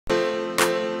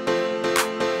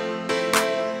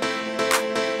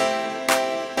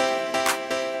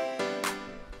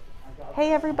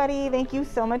everybody. Thank you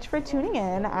so much for tuning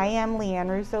in. I am Lianne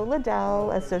Russo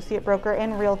Liddell, Associate Broker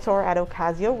and Realtor at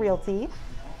Occasio Realty.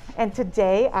 And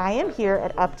today I am here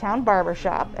at Uptown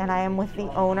Barbershop, and I am with the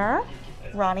owner,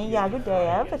 Rony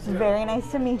Yagudaev. It's very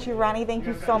nice to meet you, Rony. Thank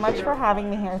you so much for having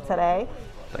me here today.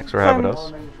 Thanks for having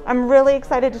us. I'm really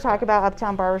excited to talk about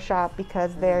Uptown Barbershop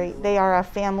because they are a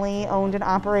family-owned and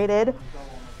operated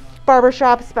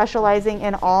barbershop specializing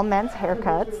in all men's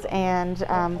haircuts, and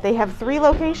they have 3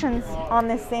 locations on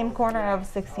this same corner of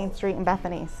 16th Street in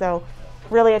Bethany. So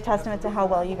really a testament to how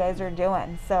well you guys are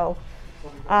doing. So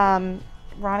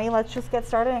Rony, let's just get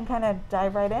started and kind of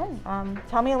dive right in.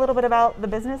 Tell me a little bit about the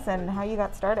business and how you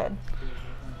got started.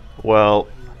 Well,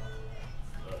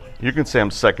 you can say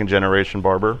I'm second generation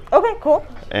barber. Okay, cool.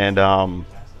 And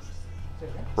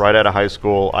right out of high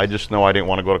school, I just know I didn't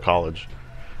want to go to college.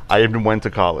 I even went to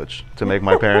college to make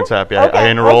my parents happy. Okay, I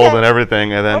enrolled okay. and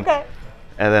everything, and then Okay.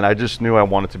 and then I just knew I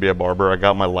wanted to be a barber. I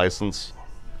got my license,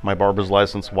 my barber's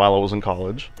license, while I was in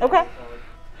college. Okay.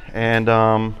 And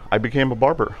I became a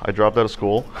barber. I dropped out of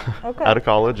school, Okay. out of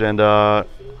college, and I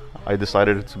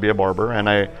decided to be a barber. And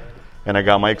I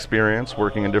got my experience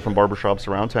working in different barbershops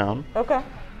around town. Okay.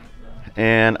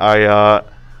 And I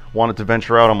wanted to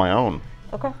venture out on my own.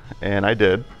 Okay. And I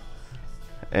did.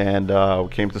 And we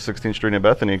came to 16th Street in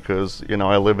Bethany because, you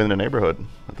know, I live in the neighborhood.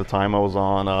 At the time, I was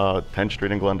on 10th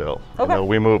Street in Glendale. Okay. You know,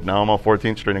 we moved. Now I'm on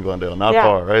 14th Street in Glendale. Not Yeah.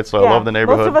 far, right? So Yeah. I love the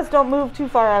neighborhood. Most of us don't move too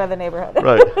far out of the neighborhood.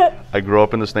 Right. I grew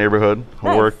up in this neighborhood.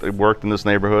 Nice. Worked in this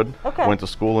neighborhood. Okay. Went to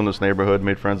school in this neighborhood.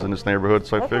 Made friends in this neighborhood.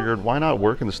 So I Okay. figured, why not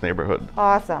work in this neighborhood?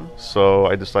 Awesome. So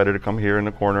I decided to come here in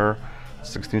the corner,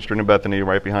 16th Street in Bethany,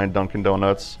 right behind Dunkin'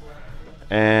 Donuts.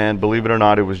 And believe it or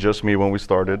not, it was just me when we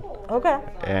started. Okay.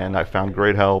 And I found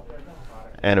great help.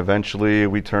 And eventually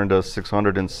we turned a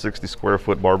 660 square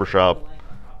foot barbershop.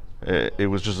 It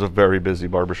was just a very busy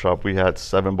barbershop. We had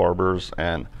 7 barbers,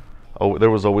 and there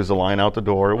was always a line out the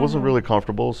door. It wasn't really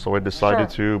comfortable, so I decided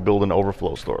to build an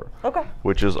overflow store, Okay.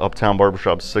 which is Uptown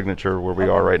Barbershop's signature, where we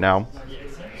are right now.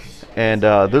 And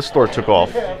this store took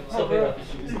off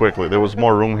quickly. There was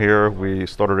more room here. We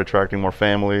started attracting more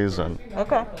families and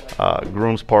Okay.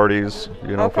 grooms parties,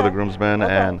 you know, for the groomsmen.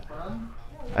 Okay. And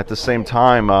at the same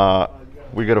time,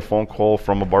 we get a phone call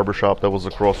from a barbershop that was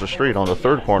across the street on the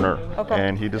 3rd corner. Okay.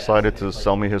 And he decided to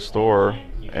sell me his store,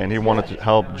 and he wanted to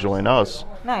help join us.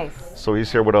 Nice. So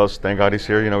he's here with us. Thank God he's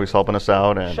here. You know, he's helping us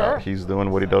out, and Sure. he's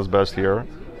doing what he does best here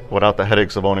without the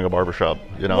headaches of owning a barbershop,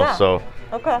 you know. Yeah. So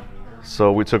Okay.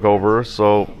 we took over.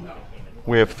 So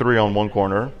we have 3 on one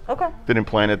corner. Okay. Didn't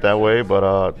plan it that way,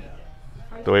 but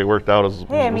the way it worked out was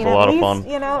Hey, I mean, a lot at of least, fun.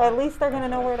 you know, at least they're going to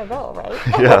know where to go,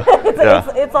 right? Yeah, yeah.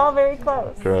 It's all very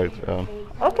close. Correct.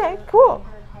 Okay, cool.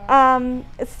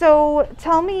 So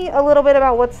tell me a little bit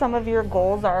about what some of your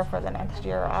goals are for the next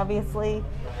year. Obviously,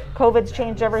 COVID's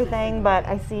changed everything, but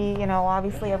I see, you know,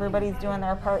 obviously everybody's doing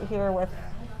their part here with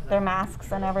their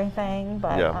masks and everything.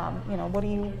 But Yeah. you know, what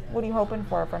are you hoping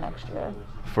for next year?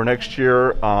 For next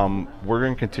year, we're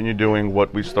going to continue doing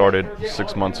what we started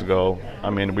 6 months ago. I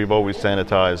mean, we've always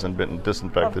sanitized and been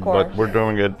disinfected, Of course. but we're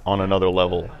doing it on another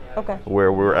level. Okay.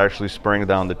 Where we're actually spraying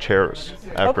down the chairs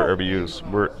after Okay. every use.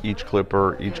 Each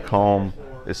clipper, each comb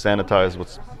is sanitized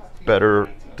with better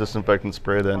disinfectant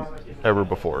spray than ever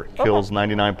before. Kills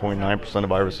 99.9% of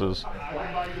viruses.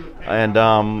 And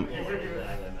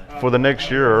for the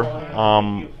next year,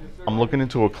 I'm looking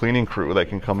into a cleaning crew that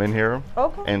can come in here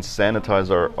and sanitize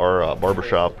our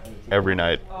barbershop every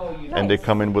night. And they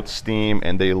come in with steam,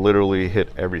 and they literally hit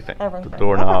everything. The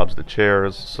doorknobs, the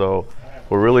chairs. So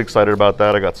we're really excited about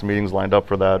that. I got some meetings lined up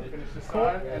for that. Cool.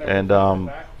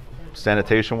 And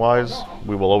sanitation-wise,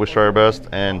 we will always try our best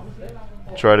and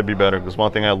try to be better. Because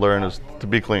one thing I learned is to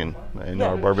be clean. And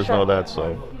our barbers know that.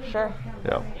 So Sure.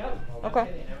 yeah. Okay.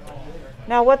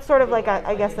 Now, what's sort of like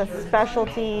I guess a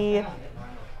specialty,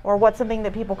 or what's something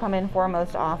that people come in for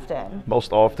most often?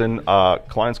 Most often,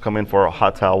 clients come in for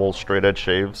hot towels, straight edge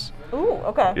shaves. Ooh,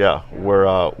 okay. Yeah,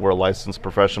 we're licensed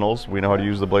professionals. We know how to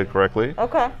use the blade correctly.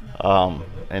 Okay.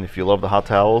 And if you love the hot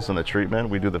towels and the treatment,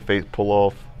 we do the face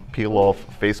peel off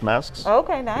face masks.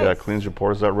 Okay, nice. Yeah, it cleans your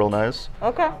pores out real nice.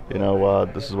 Okay. You know,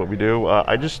 this is what we do.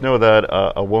 I just know that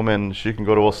a woman, she can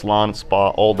go to a salon and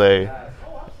spa all day,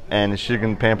 and she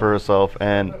can pamper herself.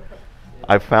 And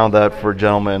I found that for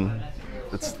gentlemen,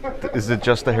 is it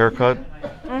just a haircut?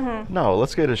 Mm-hmm. No,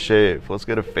 let's get a shave. Let's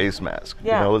get a face mask.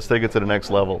 Yeah. You know, let's take it to the next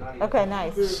level. Okay,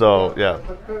 nice. So, yeah.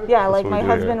 Yeah, like what my we do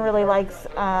husband here. really likes,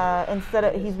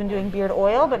 he's been doing beard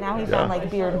oil, but now he found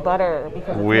like beard butter.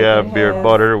 Because it's We have making beard his-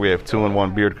 butter. We have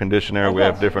 2-in-1 beard conditioner. We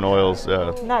Okay. have different oils.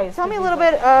 Nice. Tell me a little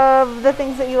bit of the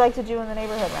things that you like to do in the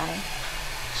neighborhood, Rony.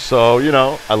 So, you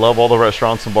know, I love all the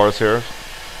restaurants and bars here.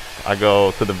 I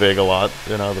go to the Vig a lot.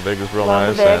 You know, the Vig is real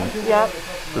Love nice, the Vig. Yep.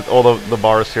 and all the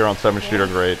bars here on 7th Street are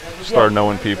great. Start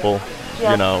knowing people.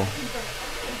 Yep. You know,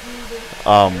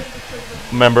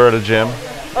 member at a gym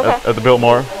at the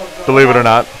Biltmore. Believe it or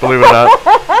not,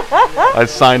 I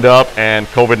signed up and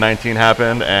COVID-19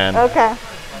 happened, and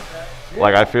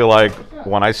like I feel like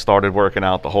when I started working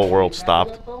out, the whole world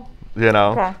stopped. You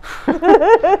know,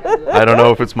 I don't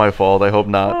know if it's my fault. I hope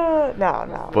not.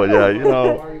 No. But yeah, you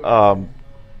know,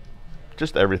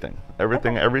 just everything,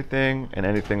 and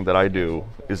anything that I do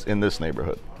is in this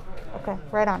neighborhood. Okay,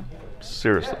 right on.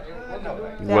 Seriously.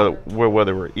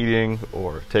 Whether we're eating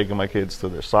or taking my kids to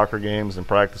their soccer games and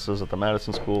practices at the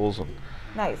Madison schools, and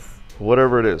nice.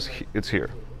 Whatever it is, it's here.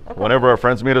 Whenever our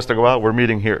friends meet us to go out, we're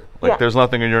meeting here. Like there's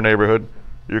nothing in your neighborhood,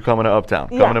 you're coming to Uptown.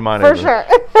 Coming to my neighborhood.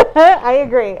 For sure. I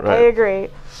agree. Right. I agree.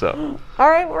 So. All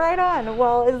right, right on.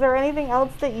 Well, is there anything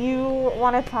else that you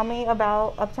want to tell me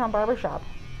about Uptown Barbershop?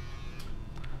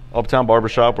 Uptown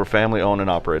Barbershop, we're family owned and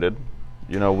operated.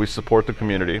 You know, we support the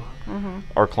community.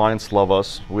 Our clients love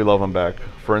us. We love them back.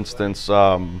 For instance,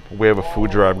 we have a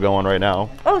food drive going right now.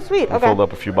 Oh, sweet. We filled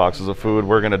up a few boxes of food.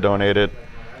 We're going to donate it.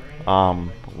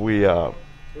 We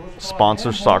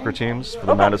sponsor soccer teams for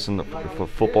the Madison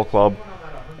Football Club.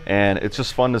 And it's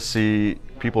just fun to see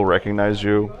people recognize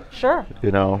you. Sure.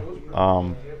 You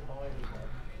know,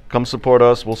 come support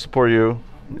us. We'll support you.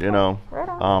 You know, right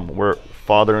on. We're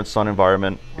father and son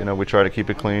environment. You know, we try to keep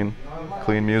it clean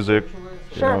music.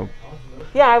 Sure. You know.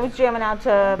 Yeah, I was jamming out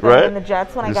to Billy and the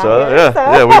Jets when I got here. Yeah, so.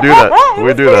 Yeah, we do that.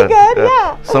 We do that. Good,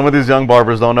 yeah. Some of these young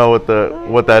barbers don't know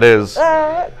what that is,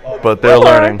 but they're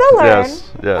learning. They'll learn.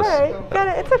 Yes. All right, got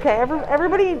it. It's okay.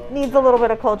 Everybody needs a little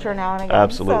bit of culture now and again.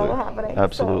 Absolutely. So happening.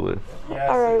 Absolutely. So.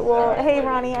 All right. Well, hey,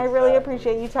 Ronnie, I really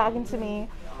appreciate you talking to me.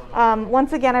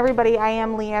 Once again, everybody, I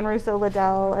am Lianne Russo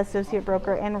Liddell, Associate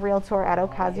Broker and Realtor at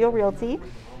Occasio Realty,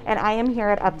 and I am here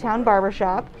at Uptown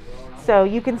Barbershop. So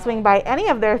you can swing by any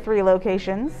of their 3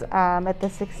 locations at the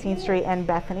 16th Street and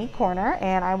Bethany corner,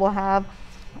 and I will have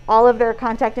all of their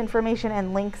contact information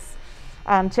and links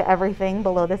to everything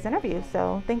below this interview.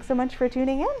 So thanks so much for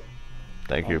tuning in.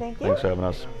 Thank you. Thank you. Thanks for having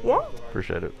us. Yeah.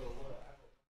 Appreciate it.